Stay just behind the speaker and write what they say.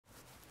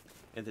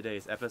In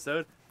today's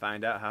episode,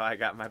 find out how I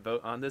got my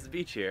boat on this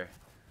beach here.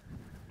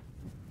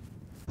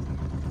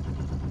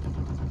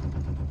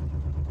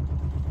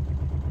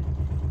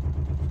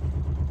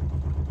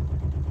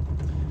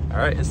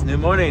 Alright, it's new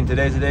morning.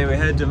 Today's the day we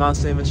head to Mont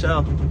Saint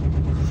Michelle.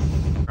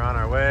 We're on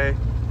our way.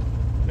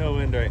 No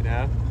wind right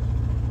now.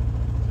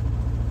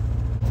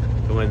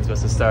 The wind's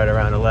supposed to start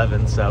around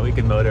 11, so we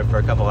can motor for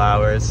a couple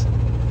hours.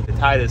 The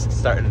tide is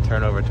starting to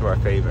turn over to our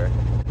favor.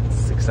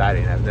 It's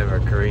exciting. I've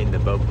never careened the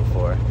boat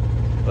before.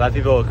 A lot of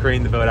people will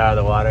careen the boat out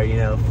of the water, you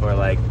know, for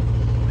like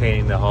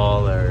painting the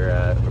hull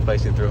or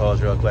replacing through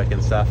hulls real quick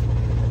and stuff.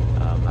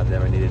 I've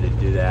never needed to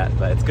do that,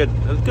 but it's good.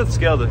 It's a good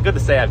skill. It's good to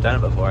say I've done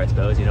it before, I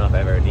suppose, you know, if I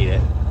ever need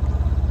it.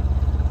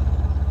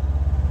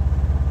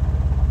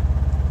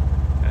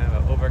 Kind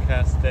of an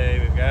overcast day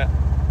we've got.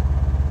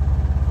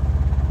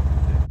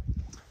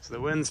 So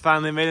the wind's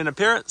finally made an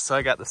appearance, so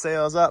I got the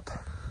sails up.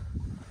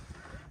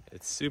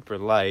 It's super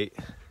light,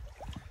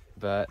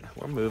 but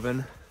we're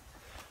moving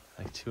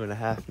like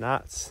 2.5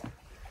 knots.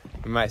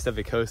 We might still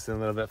be coasting a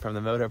little bit from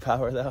the motor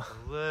power though.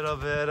 A little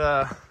bit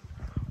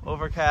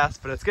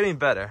overcast, but it's getting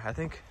better. I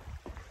think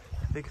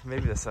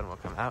maybe the sun will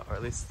come out, or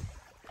at least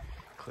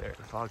clear.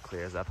 The fog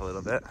clears up a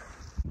little bit.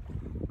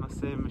 Mont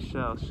Saint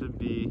Michelle should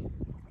be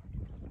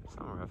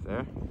somewhere up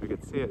there. We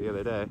could see it the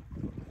other day,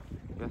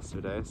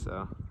 yesterday,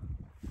 so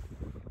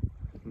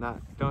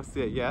don't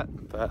see it yet,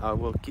 but I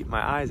will keep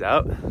my eyes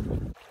out.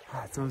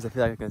 Sometimes I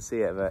feel like I can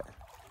see it, but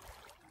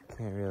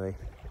can't really.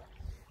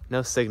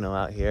 No signal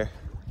out here.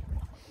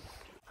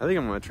 I think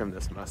I'm gonna trim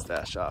this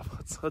mustache off.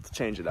 Let's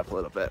change it up a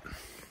little bit.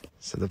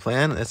 So the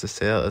plan is to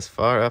sail as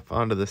far up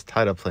onto this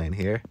tidal plane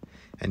here,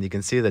 and you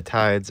can see the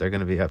tides are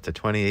going to be up to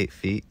 28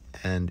 feet,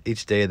 and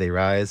each day they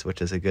rise,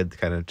 which is a good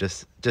kind of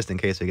just in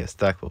case we get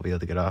stuck, we'll be able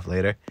to get off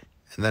later.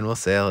 And then we'll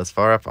sail as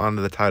far up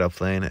onto the tidal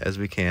plane as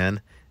we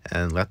can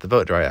and let the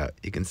boat dry out.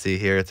 You can see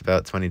here it's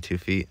about 22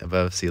 feet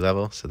above sea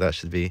level, so that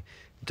should be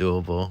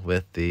doable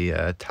with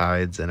the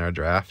tides and our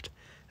draft,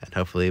 and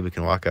hopefully we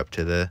can walk up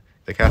to the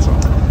castle.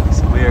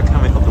 So we are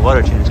coming up, the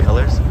water changed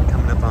colors, we're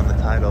coming up on the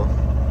tidal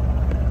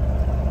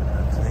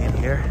plane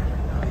here.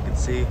 You can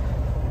see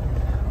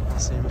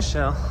St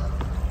Michelle.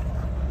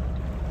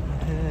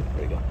 Where'd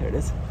it go? There it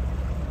is.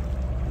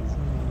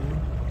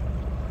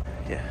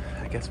 Yeah,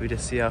 I guess we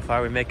just see how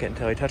far we make it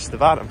until we touch the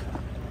bottom.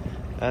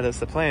 That is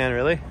the plan,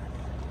 really.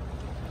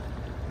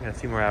 We got a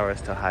few more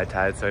hours till high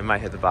tide, so we might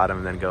hit the bottom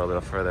and then go a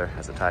little further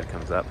as the tide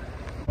comes up.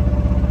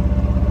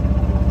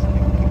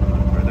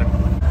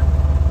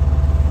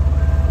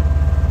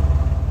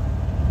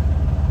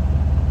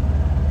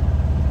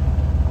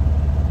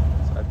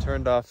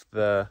 Turned off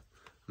the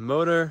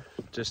motor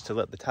just to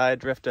let the tide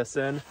drift us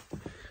in.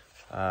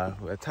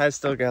 The tide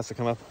still has to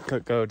come up,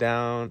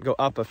 go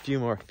up a few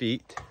more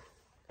feet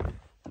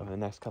over the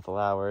next couple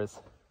hours.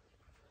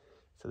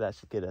 So that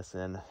should get us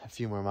in a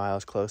few more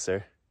miles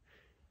closer.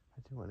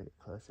 I do want to get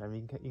closer. I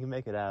mean, you can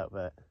make it out,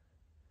 but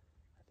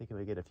I think if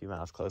we get a few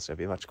miles closer, it'd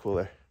be much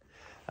cooler.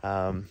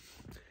 What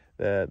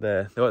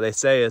they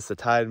say is the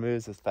tide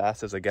moves as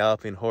fast as a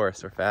galloping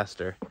horse, or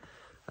faster.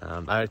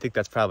 I think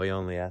that's probably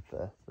only at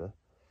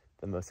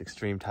the most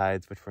extreme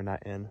tides, which we're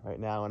not in right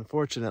now.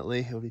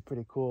 Unfortunately, it would be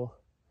pretty cool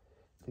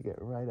to get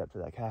right up to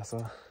that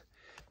castle.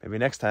 Maybe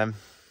next time.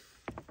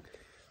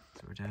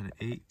 So we're down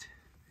to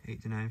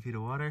 8 to 9 feet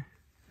of water.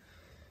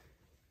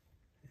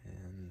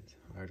 And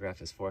our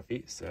draft is 4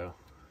 feet, so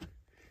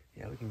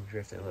yeah, we can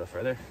drift it a little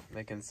further.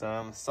 Making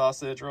some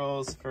sausage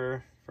rolls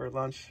for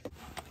lunch.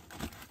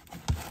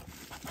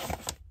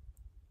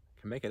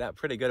 Can make it out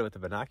pretty good with the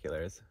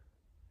binoculars.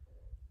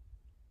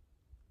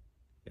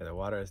 Yeah, the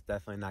water is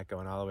definitely not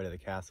going all the way to the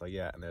castle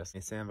yet, and there's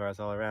sandbars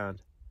all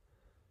around.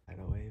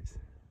 Tidal waves.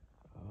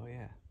 Oh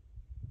yeah.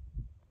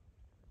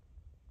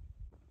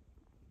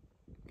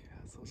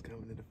 Castle's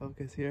coming into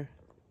focus here.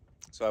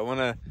 So I want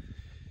to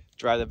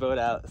dry the boat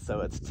out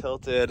so it's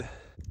tilted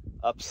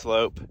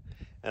upslope,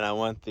 and I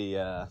want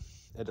it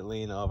to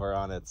lean over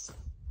on its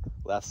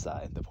left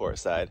side, the port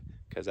side,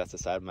 because that's the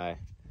side my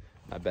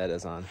bed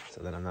is on,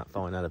 so that I'm not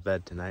falling out of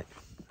bed tonight.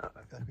 Oh,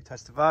 I feel like we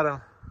touched the bottom.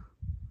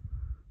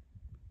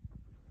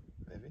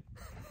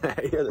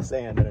 I hear the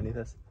sand underneath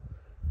us.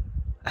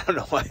 I don't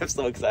know why I'm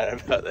so excited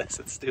about this.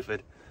 It's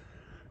stupid.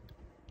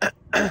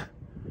 Okay,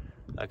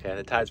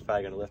 the tide's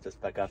probably going to lift us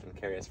back up and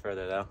carry us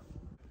further, though.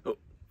 Oh,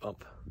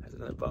 bump. There's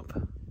another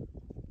bump.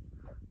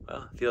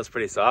 Well, it feels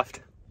pretty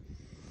soft.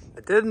 I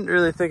didn't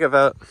really think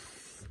about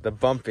the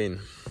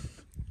bumping.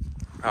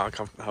 How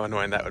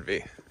annoying that would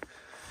be.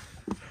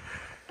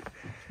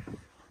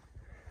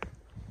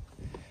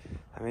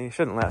 I mean, it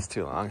shouldn't last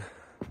too long.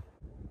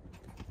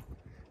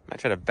 I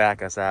try to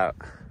back us out,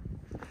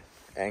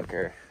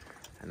 anchor,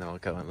 and then we'll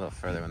go in a little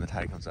further when the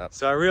tide comes up.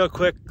 So I real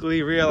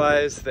quickly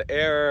realized the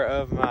error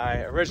of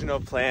my original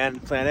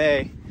plan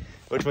A,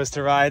 which was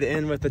to ride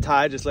in with the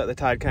tide, just let the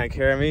tide kind of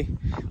carry me.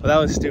 Well, that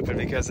was stupid,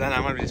 because then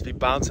I'm going to just be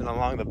bouncing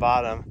along the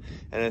bottom,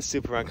 and it's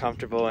super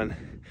uncomfortable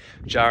and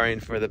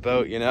jarring for the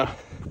boat, you know?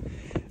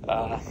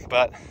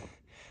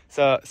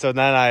 So then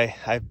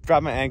I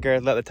dropped my anchor,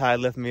 let the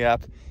tide lift me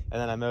up, and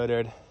then I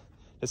motored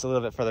just a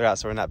little bit further out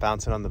so we're not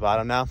bouncing on the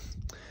bottom now.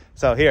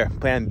 So here,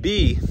 plan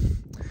B,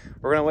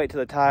 we're gonna wait till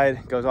the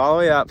tide goes all the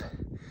way up,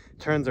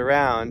 turns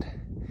around,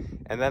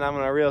 and then I'm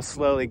gonna real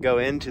slowly go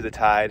into the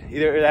tide.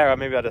 Either that or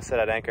maybe I'll just set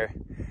at anchor.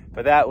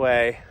 But that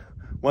way,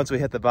 once we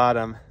hit the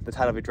bottom, the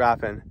tide will be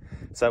dropping.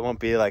 So it won't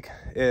be like,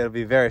 it'll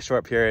be a very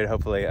short period,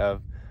 hopefully,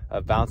 of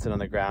bouncing on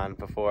the ground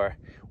before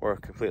we're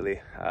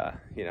completely,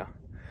 you know,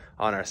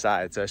 on our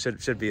side. So it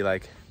should be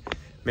like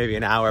maybe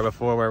an hour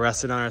before we're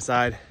resting on our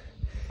side.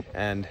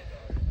 And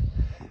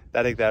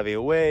I think that'd be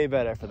way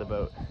better for the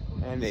boat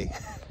and me.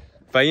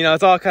 But you know,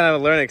 it's all kind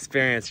of a learning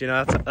experience. You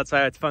know, that's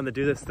why it's fun to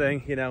do this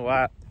thing. You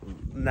know,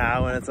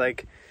 now when it's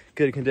like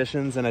good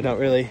conditions and I don't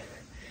really,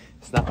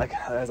 it's not like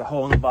there's a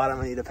hole in the bottom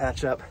I need to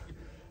patch up,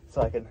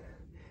 so I can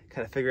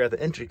kind of figure out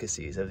the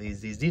intricacies of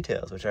these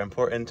details, which are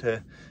important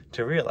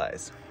to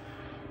realize.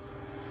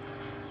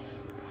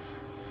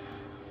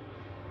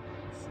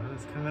 Sun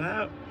is coming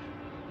out.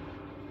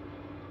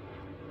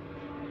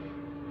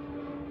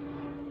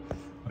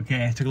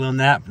 Okay, I took a little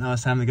nap. Now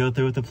it's time to go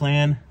through with the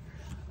plan.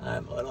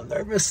 I'm a little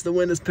nervous. The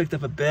wind has picked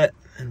up a bit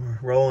and we're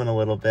rolling a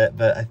little bit,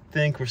 but I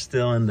think we're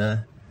still in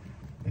the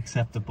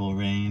acceptable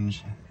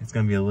range. It's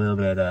gonna be a little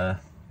bit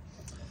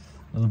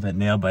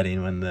nail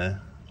biting when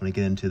we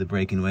get into the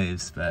breaking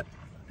waves, but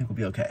I think we'll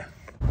be okay.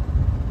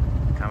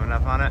 Coming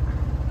up on it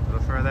a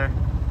little further.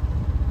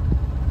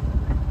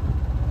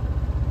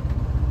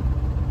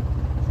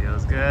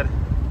 Feels good.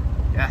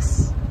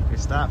 Yes, we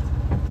stopped.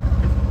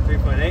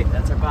 3.8,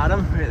 that's our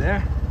bottom right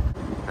there.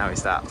 Now we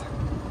stopped.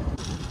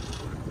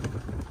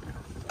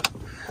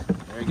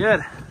 Very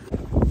good.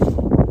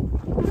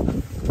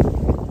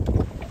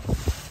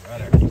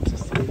 Rudder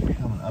just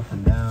coming up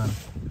and down.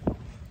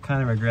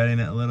 Kind of regretting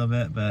it a little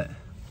bit, but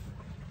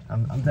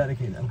I'm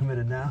dedicated, I'm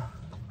committed now.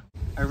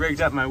 I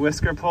rigged up my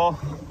whisker pole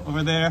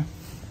over there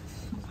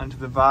onto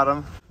the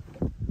bottom.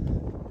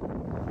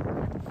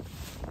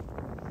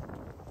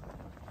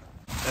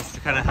 That's to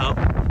kind of help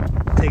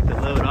take the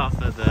load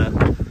off of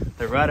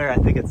the rudder. I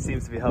think it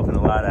seems to be helping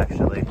a lot,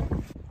 actually.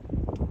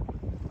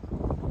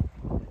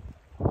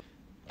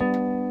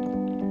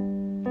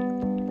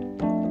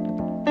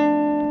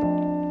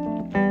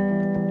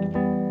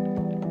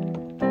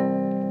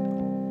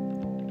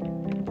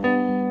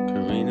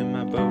 Careening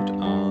my boat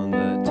on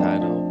the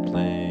tidal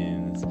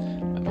plains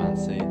by Mont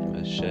Saint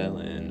Michelle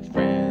in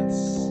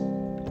France.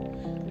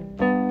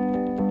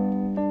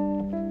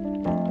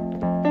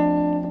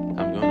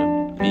 I'm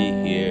gonna be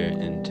here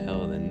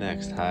until the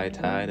next high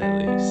tide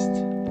at least.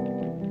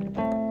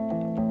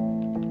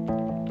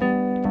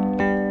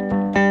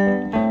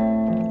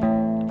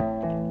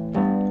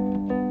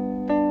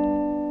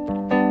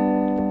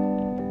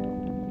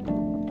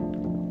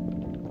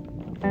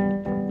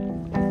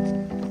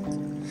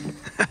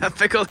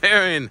 Pickled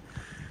herring.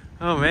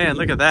 Oh man,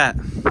 look at that.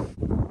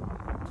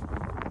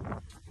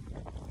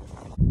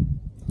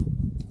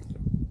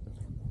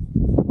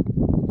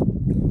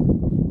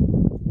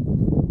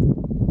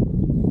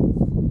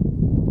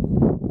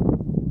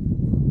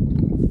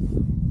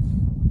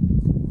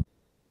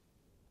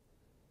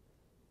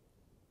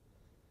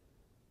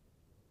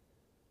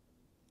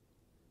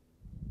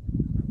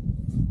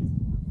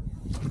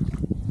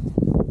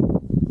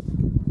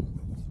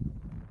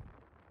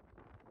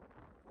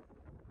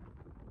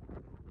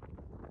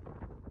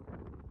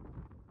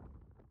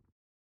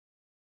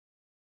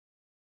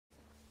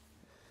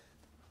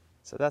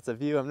 So that's a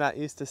view I'm not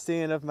used to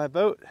seeing of my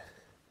boat.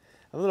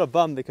 I'm a little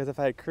bummed because if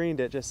I had careened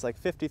it just like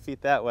 50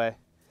 feet that way,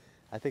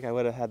 I think I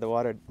would have had the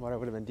water would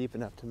have been deep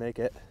enough to make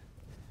it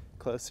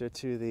closer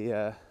to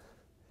the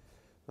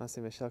Mont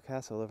Saint Michelle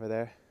castle over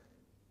there.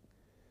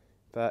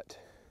 But,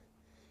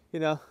 you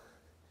know,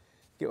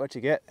 get what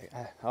you get.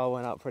 All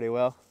went out pretty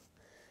well.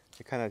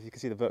 You can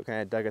see the boat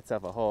kind of dug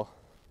itself a hole.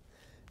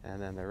 And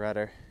then the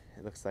rudder,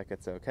 it looks like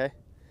it's okay.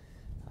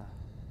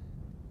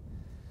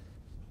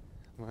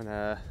 I'm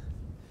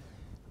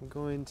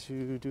going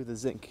to do the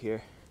zinc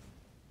here.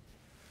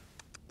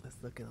 It's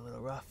looking a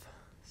little rough,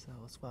 so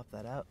we'll swap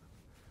that out.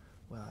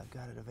 Well, I've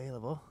got it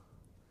available.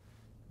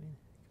 I mean,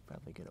 I could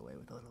probably get away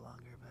with a little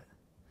longer, but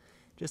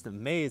just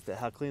amazed at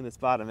how clean this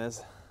bottom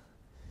is.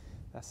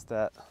 That's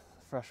that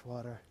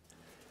freshwater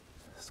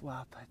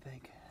swap, I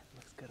think.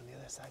 Looks good on the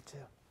other side too.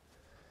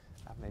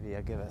 Maybe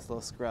I'll give us a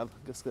little scrub.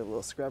 Just give a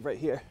little scrub right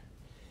here.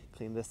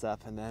 Clean this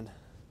up, and then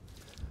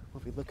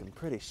we'll be looking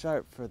pretty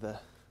sharp for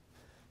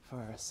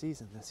our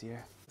season this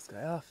year. This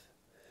guy off.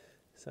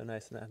 So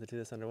nice to not have to do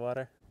this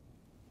underwater.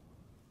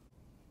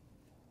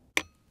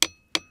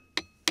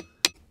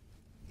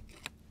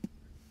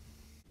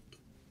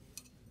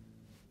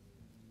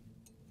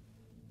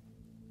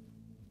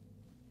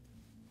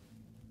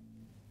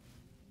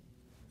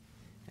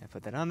 And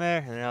put that on there,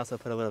 and then I also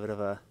put a little bit of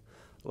a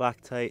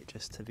Loctite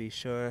just to be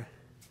sure.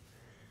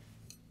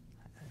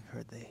 I've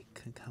heard they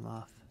can come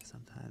off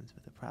sometimes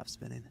with the prop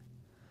spinning.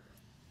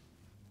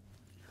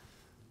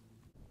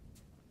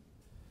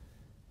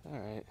 All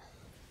right,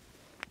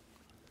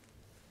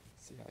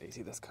 see how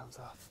easy this comes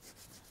off.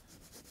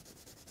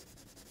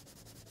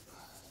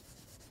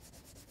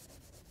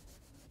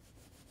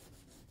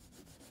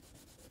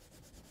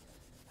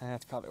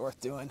 That's probably worth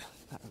doing.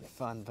 Not really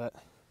fun, but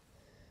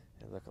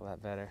it'll look a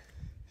lot better.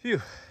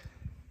 Phew.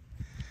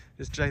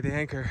 Just dragged the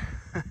anchor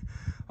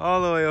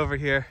all the way over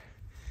here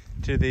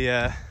to the,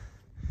 I'm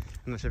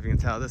not sure if you can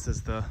tell, this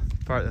is the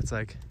part that's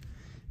like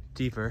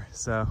deeper.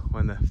 So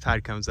when the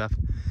tide comes up,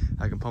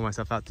 I can pull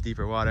myself out to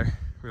deeper water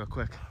real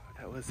quick.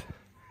 That was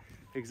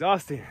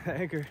exhausting.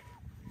 That anchor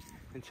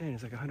and chain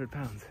is like 100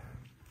 pounds.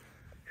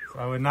 So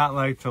I would not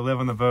like to live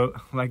on the boat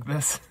like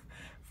this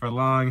for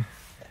long.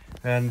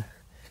 And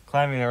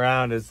climbing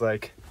around is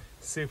like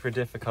super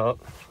difficult.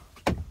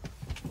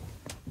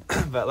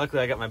 But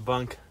luckily I got my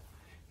bunk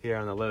here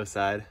on the low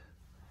side.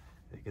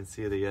 You can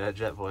see the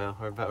jet boil.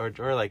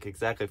 We're like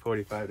exactly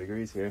 45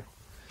 degrees here.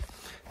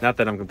 Not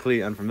that I'm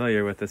completely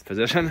unfamiliar with this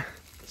position.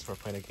 Just we're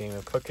playing a game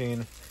of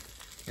cooking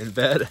in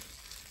bed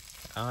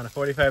on a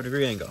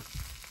 45-degree angle.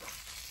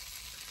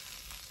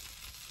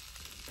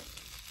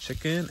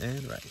 Chicken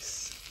and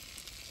rice.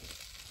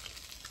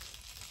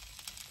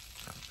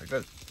 Oh, very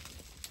good.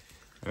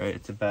 All right,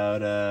 it's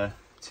about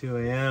 2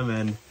 a.m.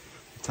 and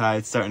the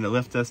tide's starting to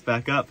lift us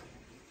back up.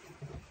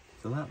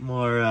 It's a lot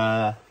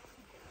more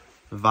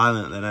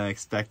violent than I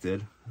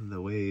expected.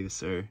 The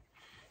waves are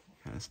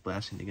kind of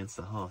splashing against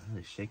the hull. It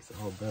really shakes the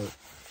whole boat.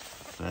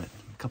 But in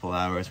a couple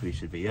hours we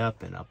should be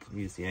up, and I'll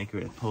use the anchor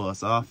to pull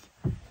us off.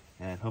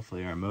 And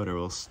hopefully our motor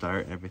will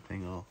start and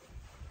everything will,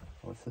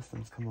 all the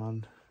systems come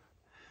on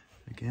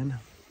again.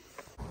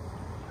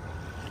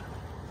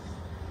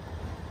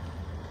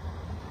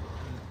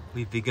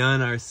 We've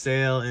begun our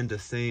sail into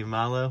St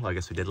Mailo. Well, I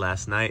guess we did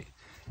last night.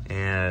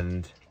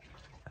 And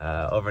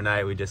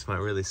overnight we just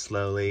went really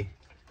slowly.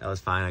 That was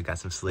fine, I got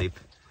some sleep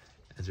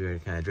as we were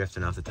kind of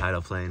drifting off the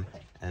tidal plane.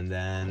 And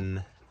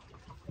then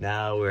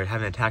now we're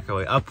having to tack our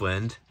way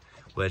upwind,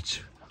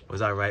 which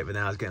was all right, but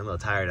now I was getting a little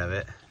tired of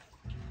it.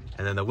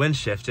 And then the wind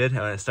shifted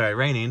when it started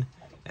raining,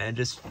 and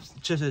just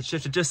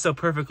shifted just so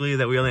perfectly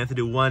that we only have to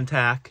do one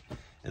tack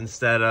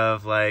instead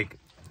of like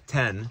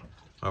 10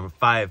 or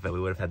 5 that we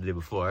would have had to do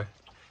before.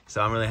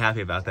 So I'm really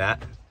happy about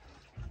that,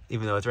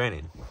 even though it's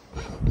raining.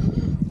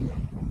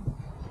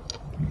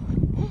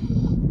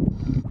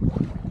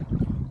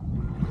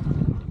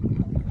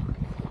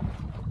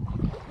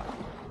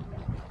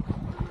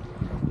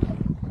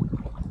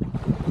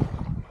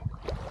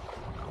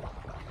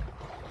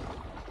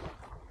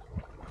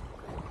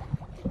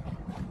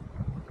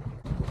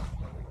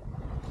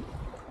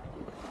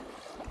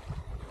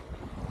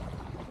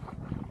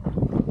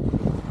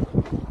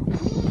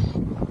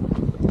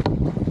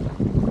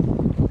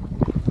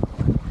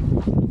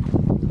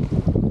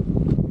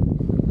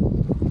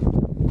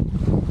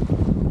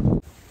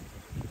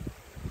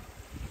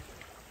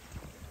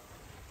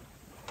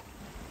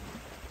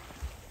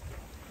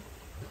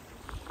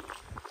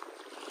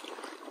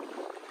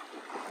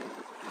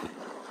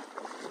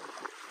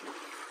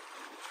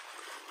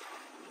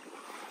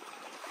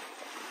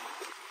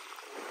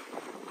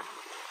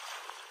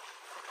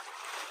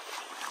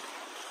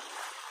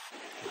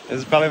 This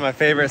is probably my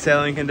favorite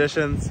sailing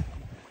conditions.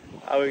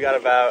 We got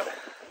about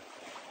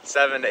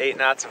 7 to 8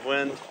 knots of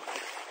wind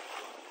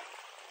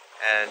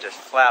and just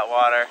flat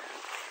water,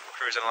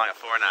 cruising along at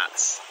 4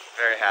 knots.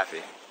 Very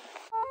happy.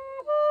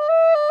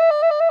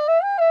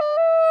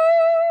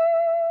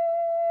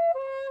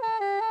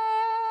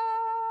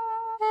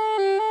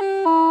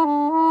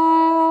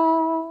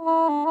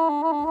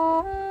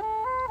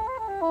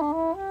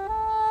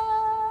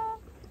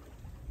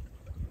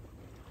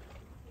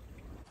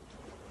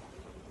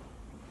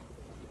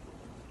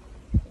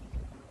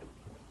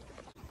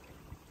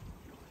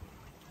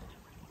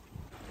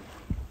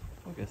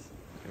 Focus.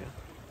 Okay.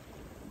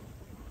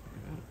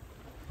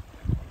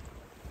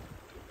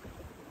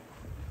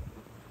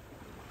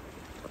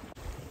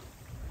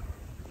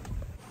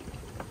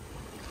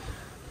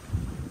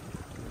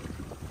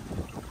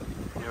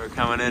 Here we're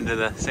coming into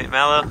the St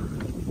Mailo.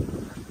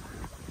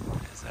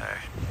 There's our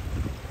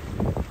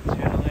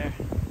channel there.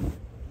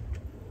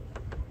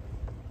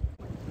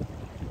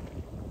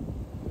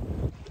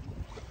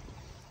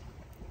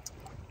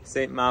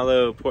 St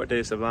Mailo Port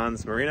de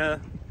Savans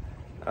Marina.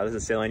 This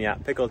is sailing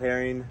yacht Pickled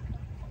Herring,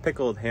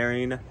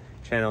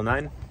 Channel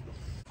 9.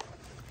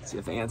 Let's see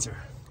if they answer.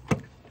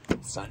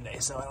 It's Sunday,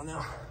 so I don't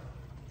know.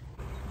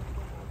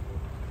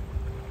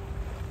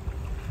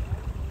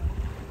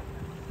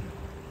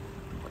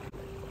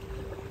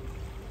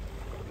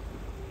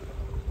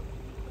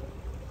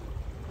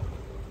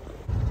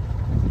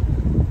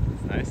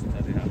 It's nice to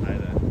tell you how high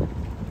the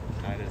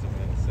tide is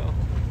over the sill.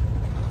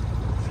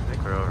 I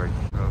think we're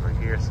over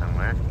here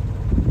somewhere.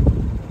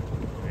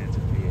 It's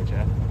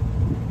VHF.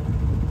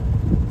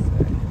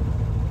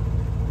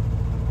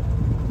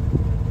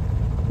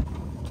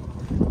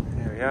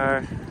 There we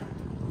are.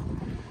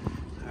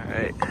 All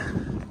right.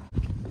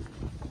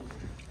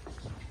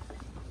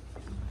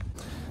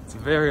 It's a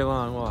very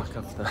long walk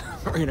up the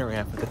marina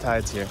ramp with the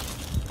tides here.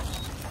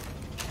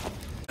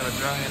 Got a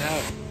drying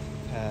out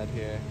pad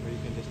here where you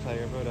can just tie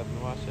your boat up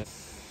and wash it.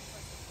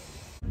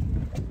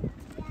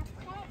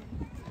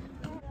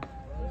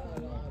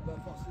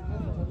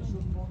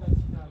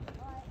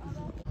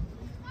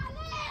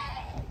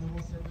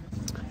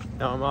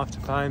 Now I'm off to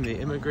find the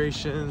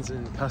immigrations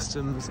and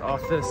customs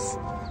office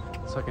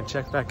so I can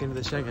check back into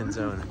the Schengen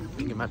zone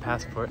and get my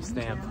passport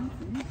stamped.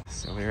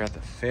 So we're at the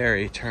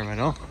ferry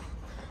terminal.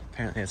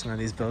 Apparently it's one of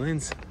these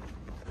buildings.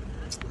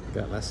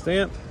 Got my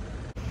stamp.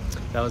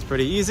 That was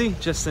pretty easy,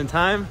 just in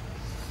time.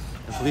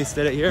 The police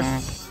did it here.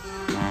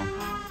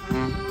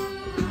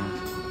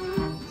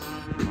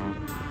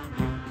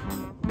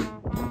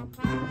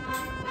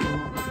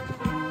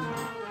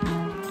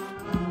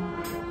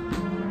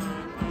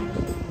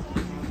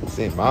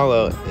 St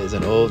Malo is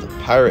an old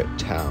pirate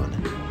town,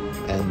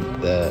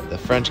 and the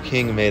French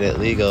king made it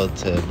legal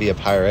to be a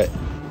pirate,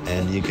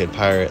 and you could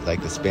pirate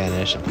like the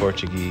Spanish and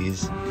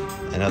Portuguese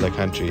and other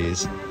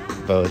countries'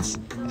 boats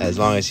as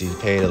long as you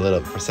paid a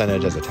little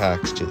percentage as a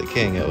tax to the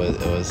king. It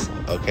was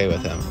okay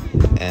with him,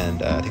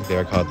 and I think they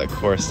were called the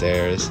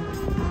Corsairs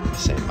of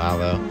St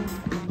Malo.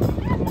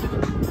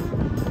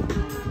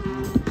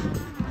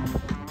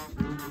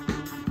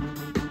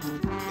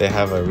 They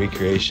have a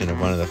recreation of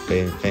one of the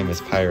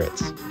famous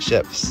pirates'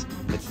 ships.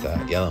 It's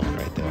that yellow one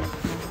right there.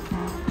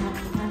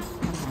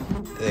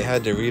 They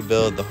had to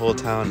rebuild the whole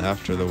town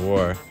after the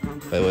war,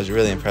 but it was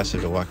really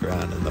impressive to walk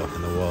around in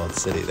the walled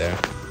city there.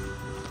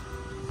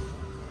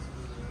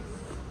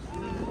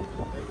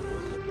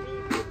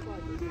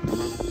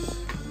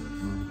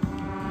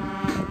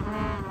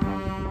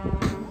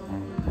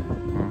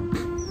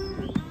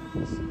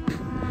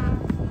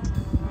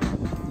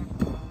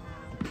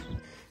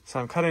 So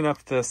I'm cutting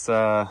up this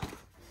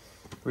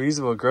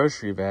reusable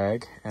grocery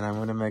bag, and I'm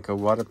going to make a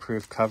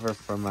waterproof cover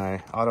for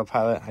my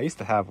autopilot. I used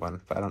to have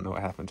one, but I don't know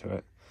what happened to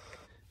it.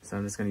 So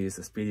I'm just going to use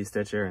the Speedy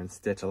Stitcher and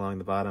stitch along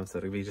the bottom so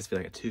it'll just be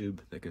like a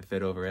tube that can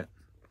fit over it.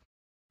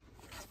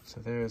 So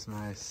there's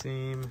my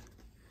seam.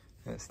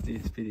 That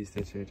Speedy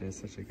Stitcher does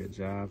such a good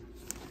job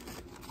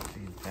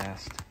being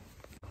fast.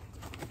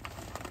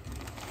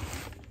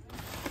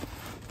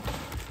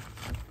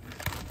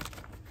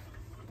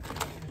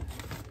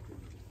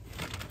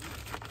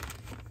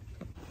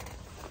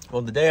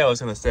 Well, today I was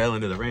going to sail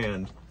into the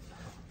Rand,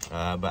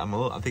 but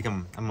I think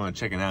I'm going to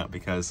check it out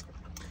because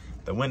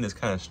the wind is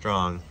kind of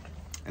strong,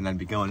 and I'd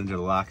be going into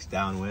the locks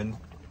downwind.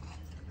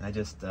 I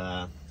just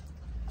I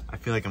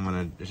feel like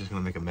it's just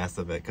going to make a mess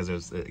of it because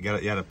you got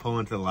to pull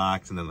into the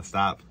locks and then the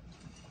stop.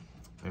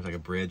 There's like a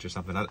bridge or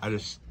something. I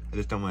just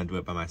don't want to do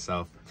it by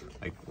myself.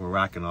 Like, we're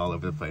rocking all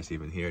over the place,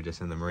 even here, just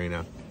in the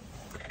marina.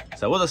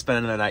 So we'll just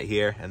spend the night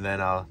here, and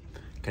then I'll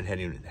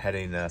continue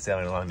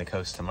sailing along the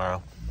coast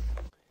tomorrow.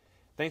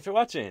 Thanks for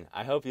watching.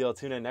 I hope you'll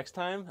tune in next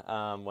time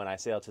when I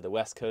sail to the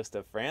west coast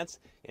of France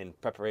in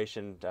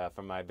preparation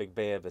for my Big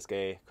Bay of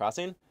Biscay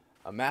crossing.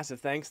 A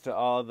massive thanks to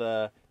all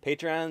the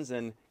patrons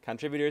and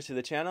contributors to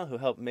the channel who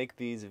help make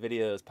these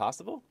videos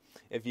possible.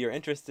 If you're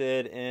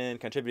interested in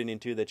contributing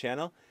to the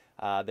channel,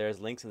 there's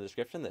links in the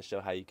description that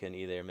show how you can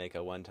either make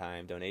a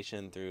one-time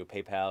donation through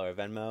PayPal or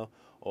Venmo,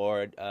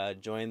 or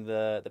join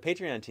the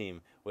Patreon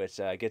team, which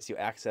gets you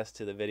access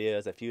to the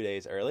videos a few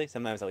days early.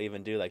 Sometimes I'll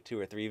even do like 2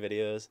 or 3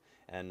 videos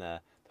and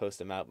post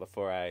them out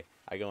before I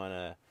go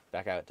on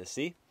back out to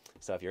sea.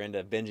 So if you're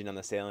into binging on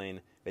the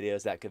sailing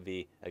videos, that could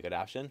be a good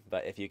option.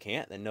 But if you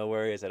can't, then no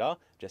worries at all.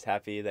 Just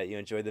happy that you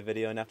enjoyed the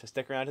video enough to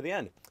stick around to the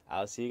end.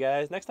 I'll see you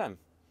guys next time.